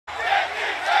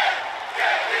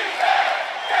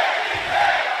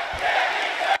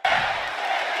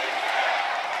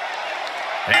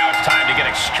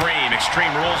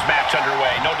Extreme Rules match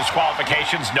underway. No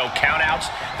disqualifications, no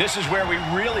countouts. This is where we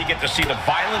really get to see the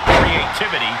violent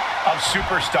creativity of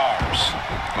superstars.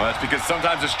 Well, that's because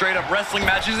sometimes a straight-up wrestling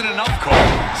match isn't enough, Cole.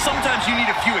 Sometimes you need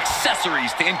a few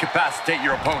accessories to incapacitate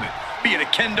your opponent. Be it a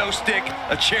kendo stick,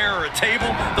 a chair, or a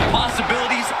table, the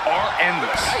possibilities are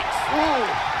endless.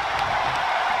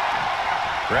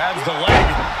 Grabs the leg.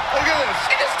 Look at this.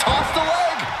 He just tossed the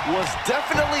leg. Was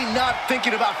definitely not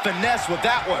thinking about finesse with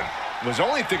that one. Was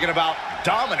only thinking about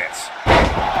dominance.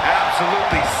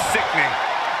 Absolutely sickening.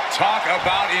 Talk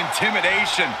about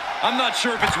intimidation. I'm not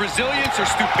sure if it's resilience or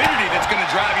stupidity that's going to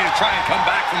drive you to try and come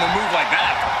back from a move like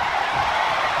that.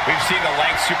 We've seen the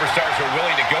lengths superstars are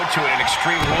willing to go to in an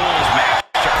Extreme Rules match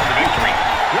to earn the victory.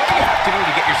 What do you have to do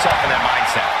to get yourself in that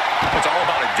mindset? It's all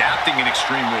about adapting in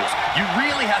Extreme Rules. You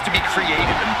really have to be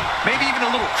creative and maybe even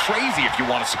a little crazy if you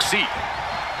want to succeed.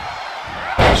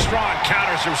 Strong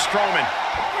counters from Strowman.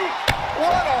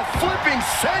 What a flipping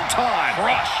senton!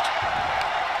 Crushed.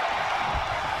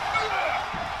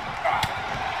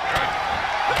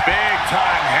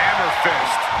 Big-time hammer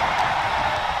fist.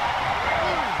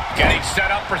 Getting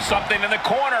set up for something in the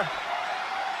corner.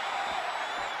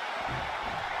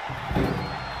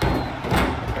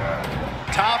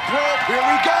 Top rope, here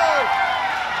we go!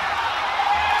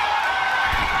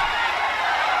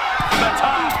 The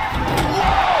top.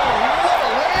 Whoa, what a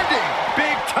landing!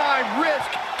 Big-time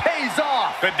risk pays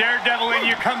off. The daredevil in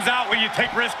you comes out when you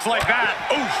take risks like that.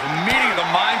 Oof, the meeting of the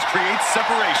minds creates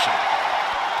separation.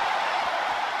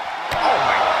 Oh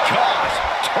my gosh,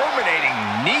 terminating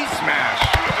knee smash.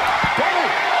 Boom!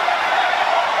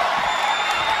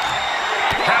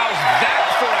 How's that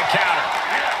for a counter?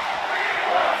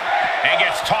 And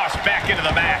gets tossed back into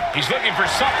the mat. He's looking for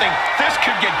something. This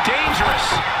could get dangerous.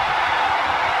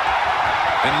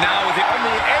 And now with it on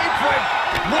the apron.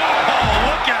 Whoa,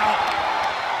 look out.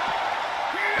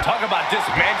 Talk about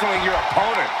dismantling your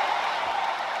opponent.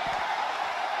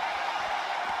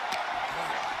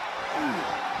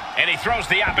 And he throws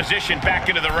the opposition back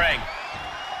into the ring.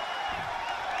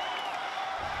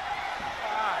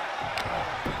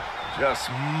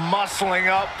 Just muscling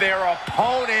up their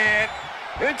opponent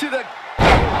into the...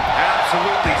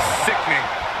 Absolutely sickening.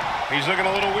 He's looking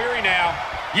a little weary now.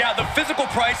 Yeah, the physical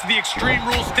price of the Extreme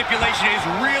Rules stipulation is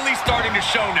really starting to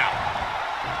show now.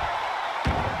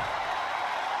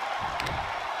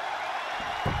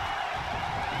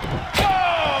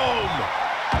 Boom!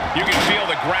 You can feel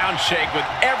the ground shake with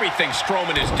everything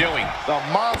Strowman is doing. The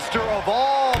monster of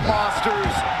all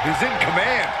monsters is in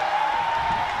command.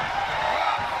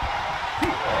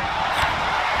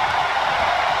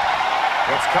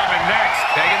 What's coming next?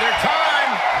 Taking their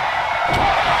time.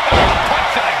 Punch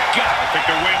to the gut. I think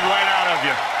the wind right out of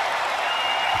you.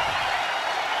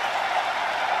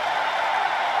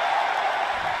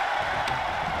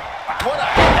 What a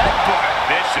headbutt.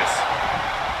 Vicious.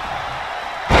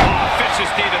 Oh,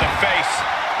 vicious knee to the face.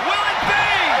 Will it be?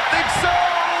 I think so.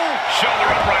 Shoulder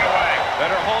up right away.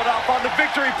 Better hold up on the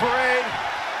victory parade.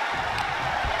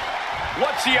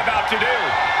 What's he about to do?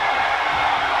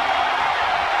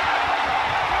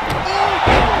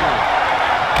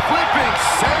 Flipping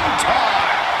senton.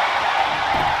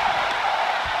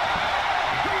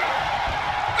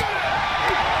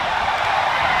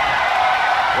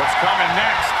 What's coming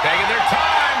next? Taking their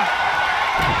time.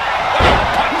 Oh,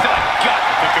 punch to the gut.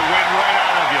 I think the wind right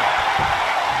out of you.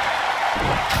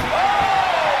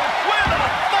 Oh, with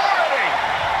authority.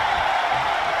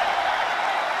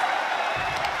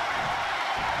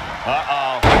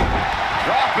 Uh-oh.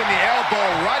 Dropping the elbow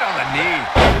right on the knee.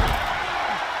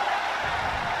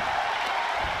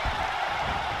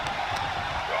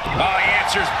 Oh, he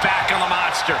answers back on the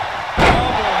monster.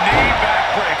 Double knee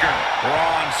backbreaker.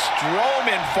 Braun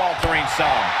Strowman faltering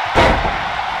some.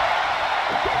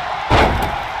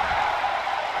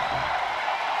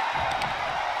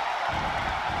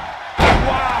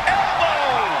 Wow,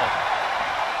 elbow.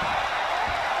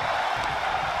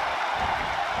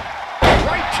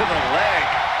 Right to the leg.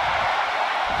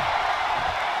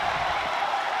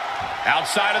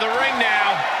 Outside of the ring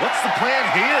now. What's the plan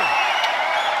here?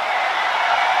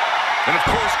 And of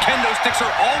course, kendo sticks are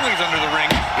always under the ring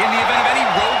in the event of any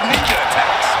rogue ninja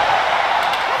attacks.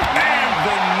 And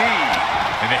the knee.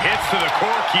 And the hits to the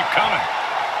core keep coming.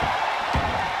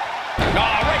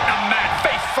 Oh, right in the mat,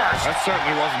 face first. That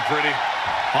certainly wasn't pretty.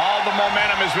 All the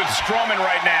momentum is with Strowman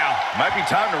right now. Might be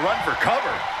time to run for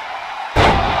cover.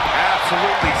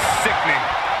 Absolutely sickening.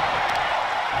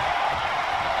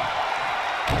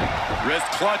 Wrist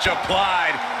clutch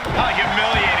applied. How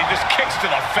humiliating, just kicks to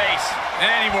the face.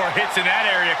 Any more hits in that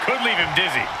area could leave him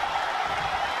dizzy.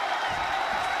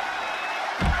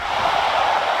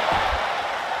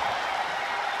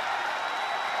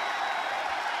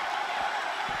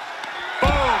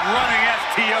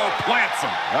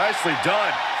 awesome. Nicely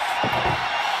done.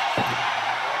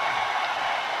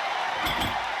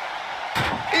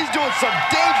 He's doing some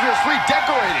dangerous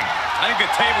redecorating. I think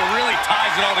the table really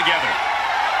ties it all together.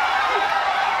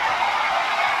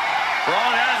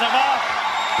 Braun has him up.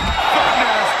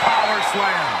 Thunderous power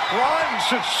slam. Braun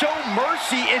should show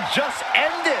mercy and just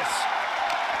end this.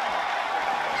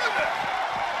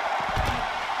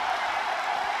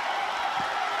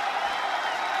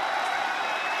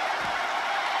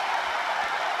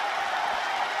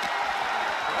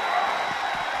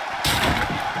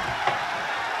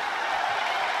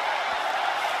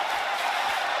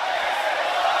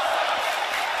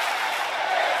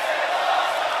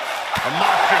 The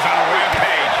monster's on a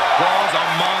rampage. Braun's a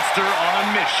monster on a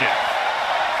mission.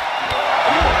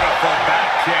 Beautiful back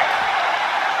kick.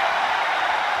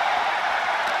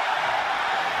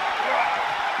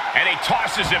 And he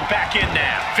tosses it back in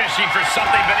now, fishing for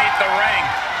something beneath the ring.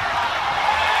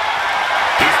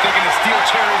 He's thinking the steel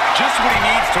chair is just what he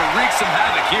needs to wreak some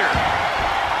havoc here.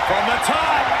 From the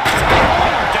top.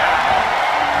 Down.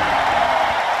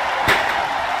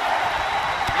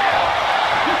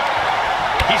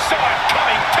 He saw it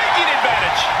coming, taking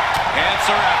advantage.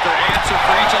 Answer after answer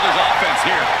for each other's offense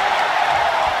here.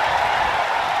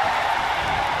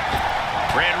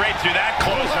 Ran right through that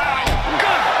clothesline. Good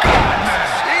God!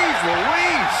 Jeez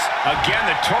Louise! Again,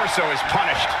 the torso is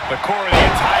punished. The core of the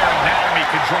entire anatomy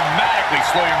can dramatically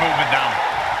slow your movement down.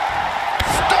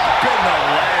 Stop in the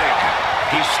leg!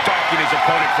 He's stalking his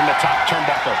opponent from the top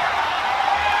turnbuckle.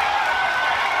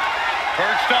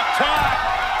 Perched up top.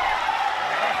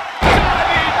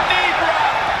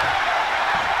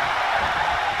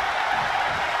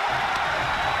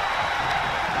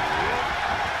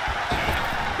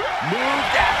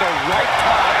 Moved at the right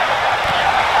time.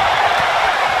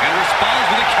 And responds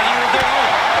with a counter of their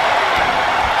own.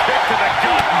 Kick to the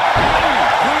gut.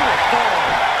 Through it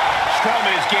forward.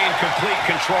 Strowman has gained complete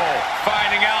control.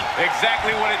 Finding out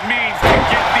exactly what it means to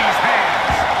get these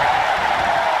hands.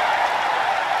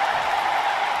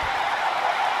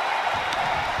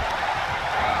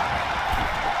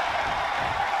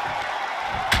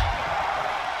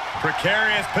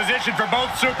 Precarious position for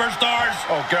both superstars.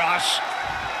 Oh, gosh.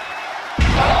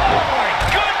 Oh, my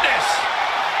goodness!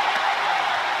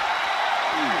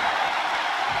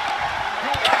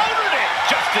 Countered it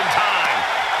just in time.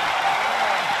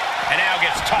 And now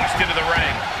gets tossed into the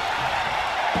ring.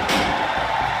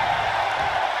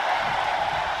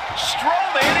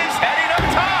 Strowman is heading up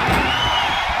top.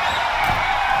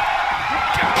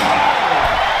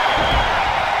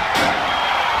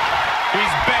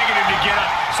 He's begging him to get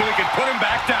up so he can put him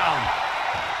back down.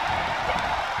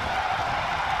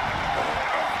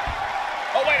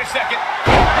 Oh, wait a second.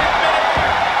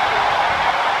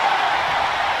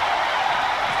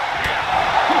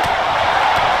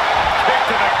 Kick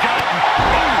to the gut.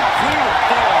 Through the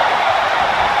floor.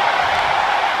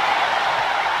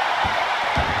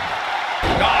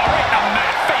 Oh, right in the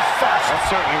mat, face first. That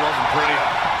certainly wasn't pretty.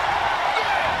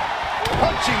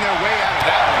 Punching their way out of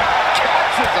that one.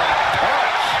 Catches a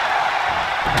punch.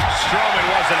 Strowman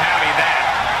wasn't having that.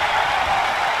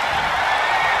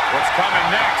 What's coming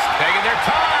next? Taking their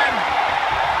time.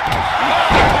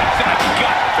 Oh, punch to the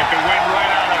gut. Took the wind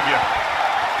right out of you.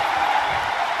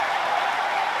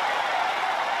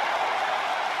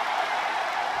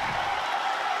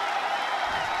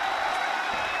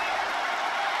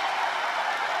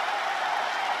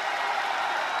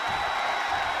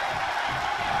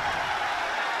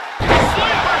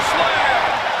 Sleeper slam.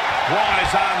 Braun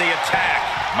is on the attack.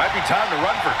 Might be time to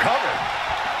run for cover.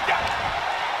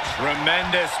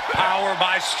 Tremendous power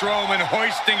by Strowman,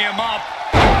 hoisting him up.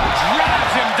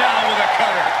 Drives him down with a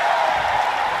cutter.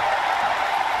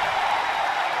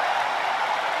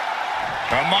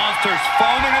 The monster's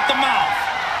foaming at the mouth.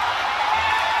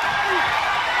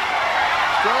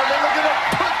 Strowman looking to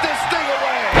put this thing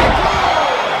away.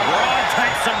 Braun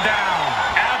takes him down.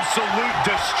 Absolute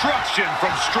destruction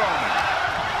from Strowman.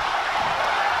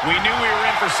 We knew we were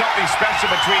in for something special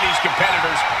between these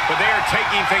competitors, but they are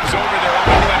taking things over their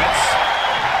own limits.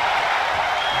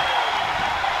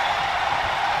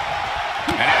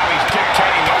 And now he's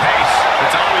dictating the pace.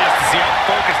 It's obvious to see how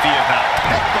focused he is now.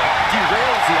 Headbutt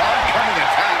derails the oncoming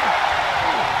attack.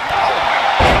 Oh, my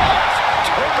gosh.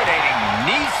 Terminating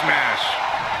knee smash.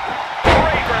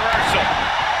 Great reversal.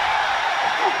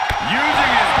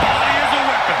 Using his body as a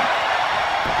weapon.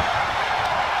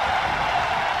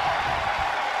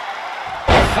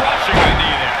 Crushing the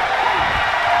knee there.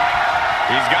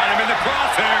 He's got him in the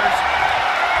crosshairs.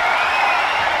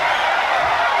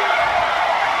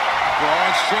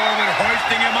 Braun Strowman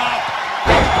hoisting him up.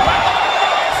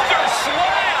 Monster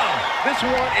slam. This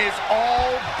one is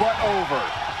all but over.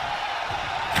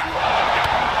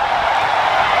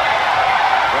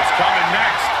 What's coming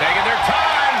next? Taking their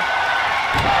time.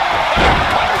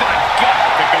 Punch to the gut.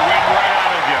 Took the wind right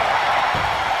out of you.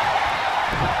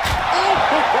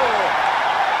 Ooh.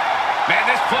 Man,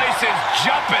 this place is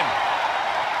jumping.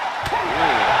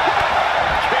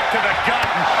 Kick to the gut.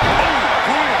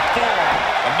 Brutal form.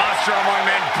 The monster among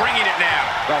men bringing it now.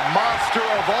 The monster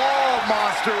of all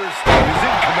monsters is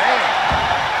in command.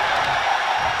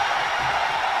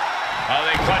 Oh,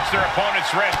 they clutch their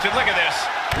opponent's wrist, and look at this.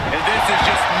 And this is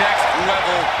just next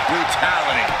level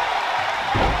brutality.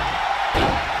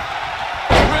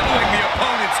 Dribbling the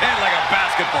opponent's head like a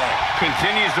basketball.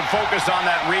 Continues to focus on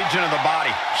that region of the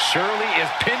body. Shirley is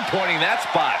pinpointing that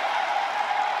spot.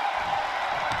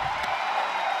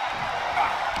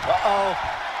 Uh-oh.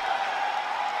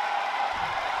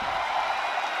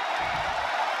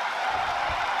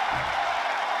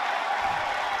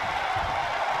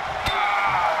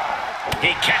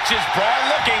 He catches Braun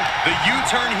looking. The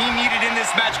U-turn he needed in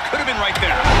this match could have been right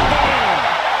there. Boom!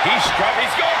 He's struggling.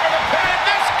 He's going for the pin.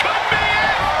 This could be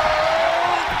it!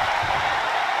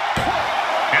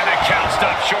 And the count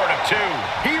stopped short of 2.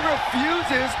 He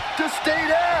refuses to stay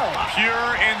down.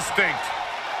 Pure instinct.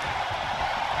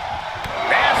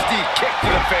 Nasty kick to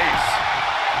the face.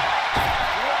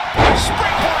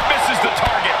 Springboard misses the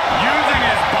target. Using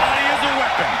his body as a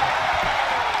weapon.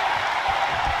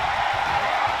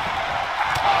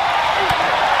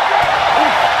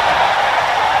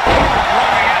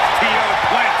 Running STO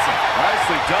plants him.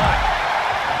 Nicely done.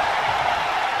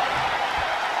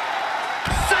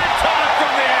 Senton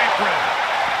from the apron.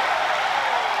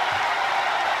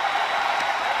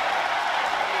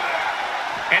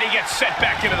 And he gets set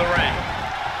back into the ring.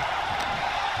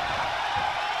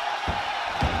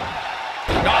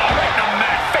 Oh, right in the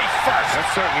mat, face first. That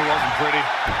certainly wasn't pretty.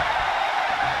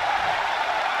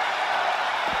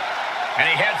 And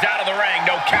he heads out of the ring.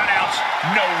 No countouts,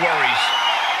 no worries.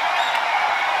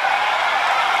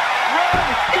 Run!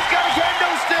 He's got a kendo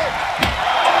stick!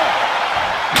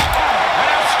 And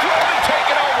now Strowman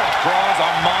taking over. Braun's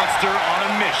a monster on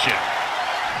a mission.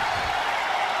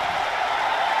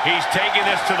 He's taking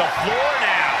this to the floor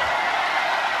now.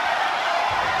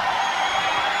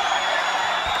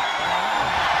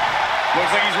 Looks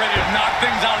like he's ready to knock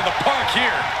things out of the park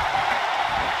here.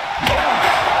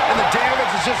 And the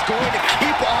damage is just going to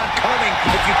keep on coming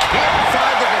if you can't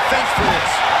find the defense for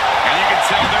this. And you can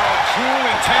tell there are cruel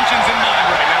intentions in mind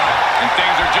right now. And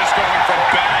things are just going from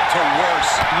bad to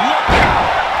worse. Look out.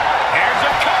 Here's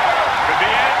a cover. Could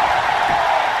be it.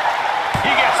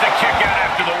 He gets the kick out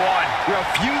after the 1.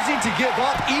 Refusing to give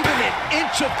up even an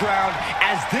inch of ground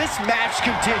as this match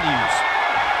continues.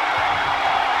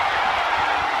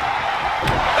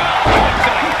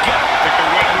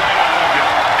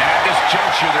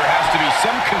 Juncture, there has to be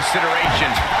some consideration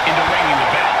into ringing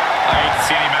the bell. I hate to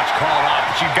see any match called off,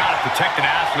 but you've got to protect an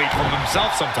athlete from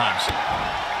himself sometimes.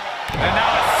 And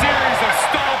now a series of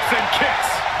stomps and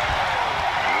kicks.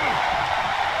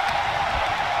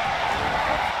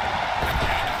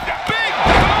 Big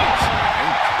boot!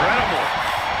 Incredible.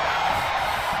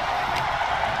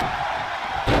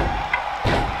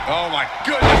 Oh my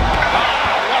goodness.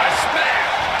 Oh, what a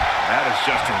smash! That is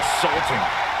just insulting.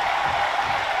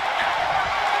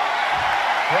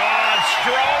 Braun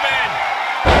Strowman!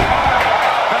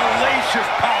 Hellacious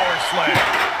power slam.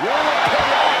 What a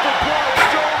payoff for Braun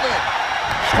Strowman.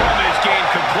 Strowman has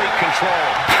gained complete control.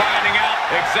 Finding out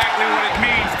exactly what it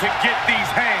means to get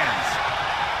these hands.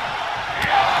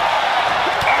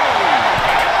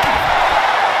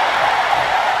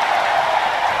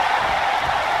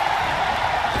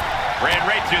 Ran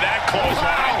right through that clothesline.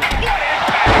 Wow. What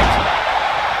impact!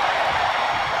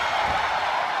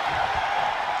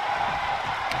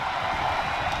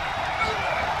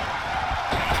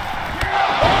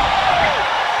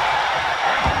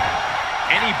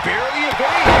 And he barely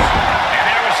evades. And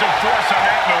there was some force on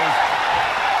that move.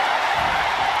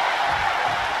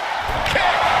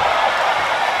 Kick!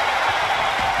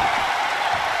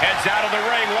 Heads out of the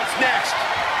ring. What's next?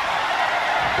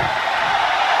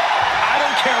 I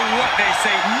don't care what they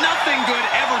say. Nothing good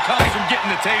ever comes from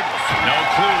getting the tables. No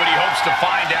clue what he hopes to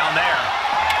find down there.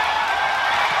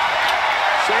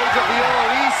 Shades of the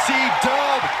OEC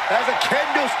dub as a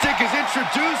kendo stick is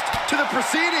introduced to the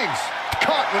proceedings.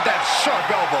 Caught with that sharp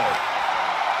elbow.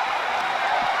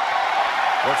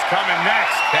 What's coming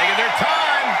next? Taking their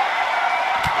time.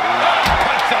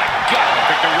 Punch to the gut.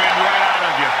 Took the wind right out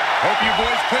of you. Hope you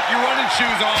boys put your running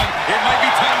shoes on. It might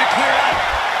be time to clear out.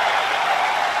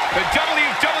 The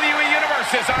WWE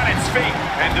Universe is on its feet.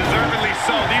 And deservedly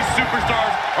so. These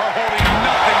superstars are holding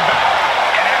nothing back.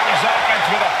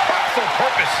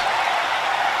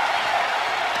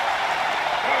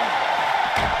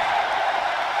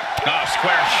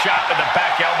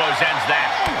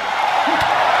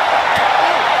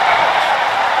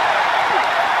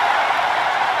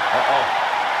 Uh-oh.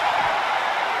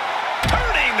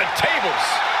 Turning the tables.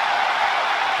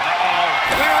 Uh-oh.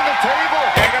 Clearing the table.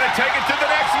 They're going to take it to the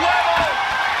next level.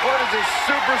 What is this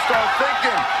superstar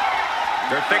thinking?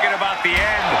 They're thinking about the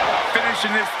end,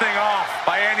 finishing this thing off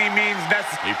by any means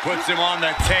necessary. He puts him on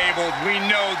the table. We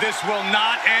know this will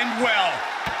not end well.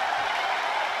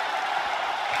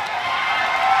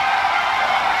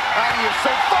 And you're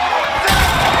so far.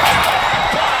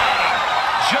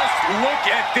 Just look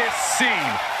at this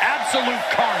scene. Absolute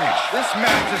carnage. This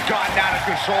match has gotten out of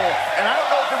control, and I don't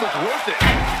know if it was worth it.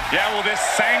 Yeah, well, this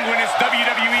sanguineous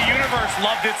WWE Universe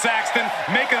loved it, Saxton.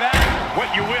 Make of that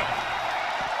what you will.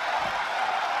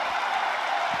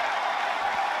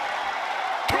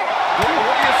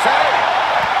 What do you say?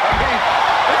 I mean,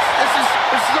 this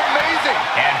is amazing.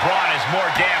 And Braun has more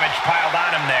damage piled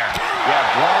on him there. Yeah,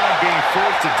 Braun being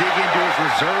forced to dig into his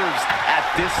reserves at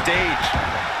this stage.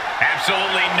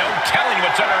 Absolutely no telling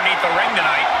what's underneath the ring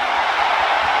tonight.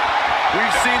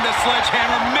 We've seen the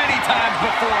sledgehammer many times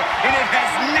before, and it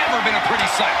has never been a pretty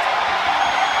sight.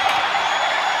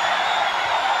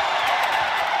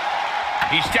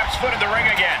 He steps foot in the ring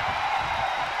again.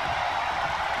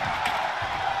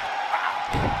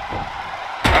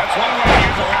 That's one way to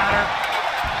use a ladder.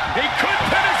 He could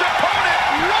pin his opponent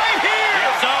right here.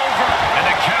 It's over. And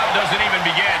the count doesn't even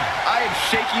begin. I am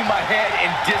shaking my head in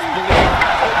disbelief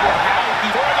over how he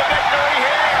For the victory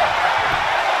here.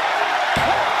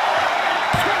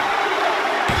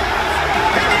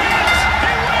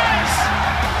 He wins.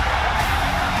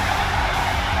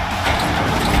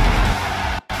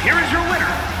 Here is your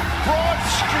winner. Braun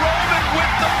Strowman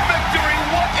with the victory.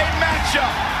 What a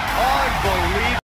matchup. Unbelievable.